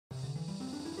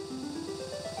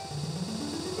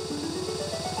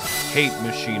Hate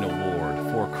Machine Award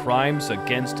for Crimes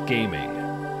Against Gaming.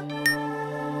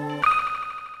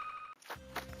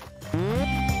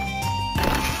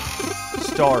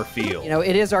 Starfield. You know,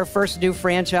 it is our first new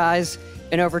franchise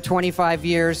in over 25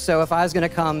 years, so if I was going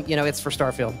to come, you know, it's for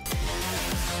Starfield.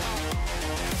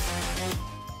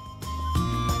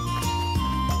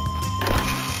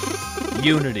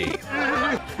 Unity.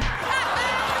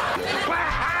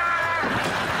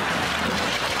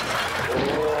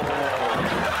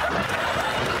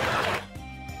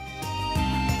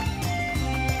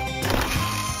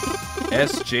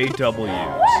 SJWs.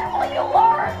 When will you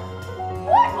learn?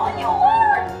 When will you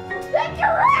learn that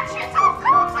your actions have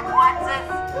consequences?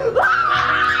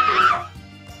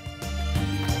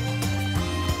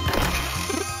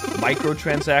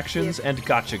 Microtransactions and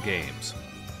Gacha games.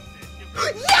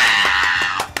 Yeah!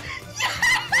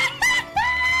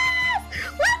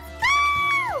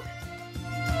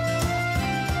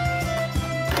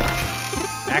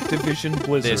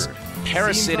 Activision-Blizzard. This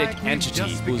parasitic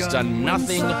entity who's done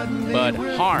nothing but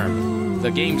harm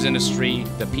the games industry,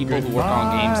 the people who work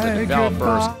on games, the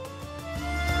developers.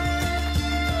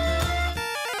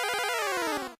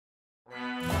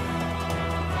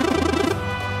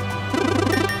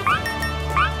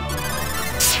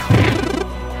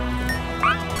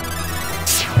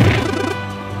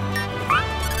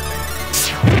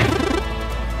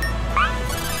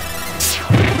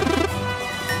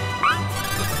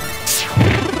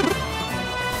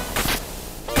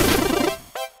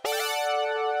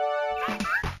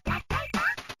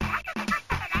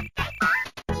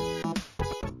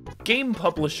 Game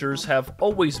publishers have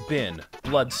always been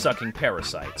blood-sucking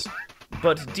parasites,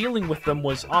 but dealing with them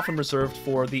was often reserved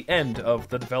for the end of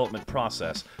the development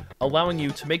process, allowing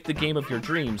you to make the game of your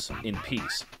dreams in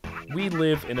peace. We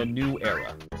live in a new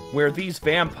era, where these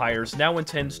vampires now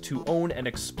intend to own and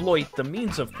exploit the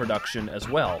means of production as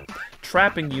well,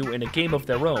 trapping you in a game of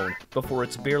their own before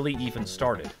it's barely even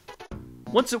started.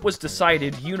 Once it was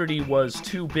decided Unity was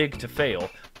too big to fail,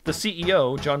 the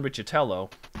CEO, John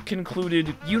Ricciatello,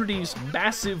 concluded Unity's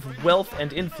massive wealth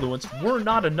and influence were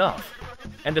not enough,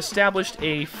 and established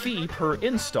a fee per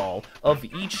install of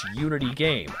each Unity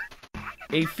game.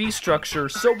 A fee structure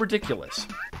so ridiculous,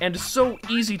 and so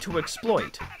easy to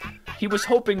exploit. He was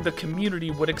hoping the community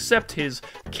would accept his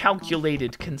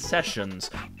calculated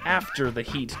concessions after the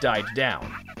heat died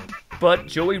down. But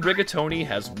Joey Rigatoni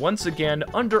has once again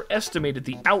underestimated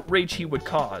the outrage he would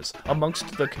cause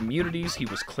amongst the communities he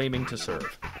was claiming to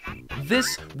serve.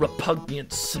 This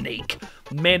repugnant snake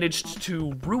managed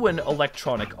to ruin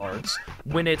Electronic Arts,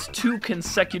 win its 2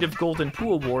 consecutive Golden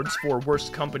Poo Awards for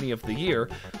Worst Company of the Year,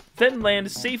 then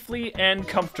land safely and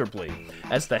comfortably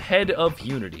as the head of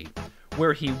Unity,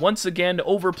 where he once again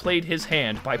overplayed his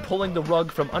hand by pulling the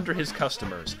rug from under his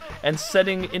customers and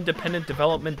setting independent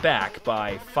development back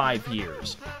by 5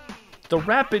 years. The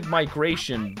rapid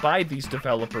migration by these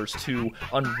developers to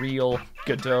Unreal,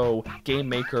 Godot,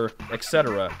 GameMaker,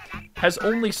 etc. has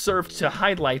only served to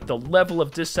highlight the level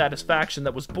of dissatisfaction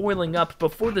that was boiling up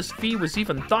before this fee was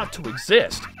even thought to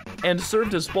exist, and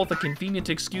served as both a convenient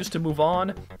excuse to move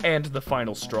on and the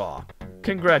final straw.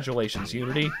 Congratulations,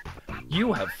 Unity.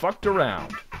 You have fucked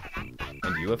around,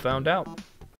 and you have found out.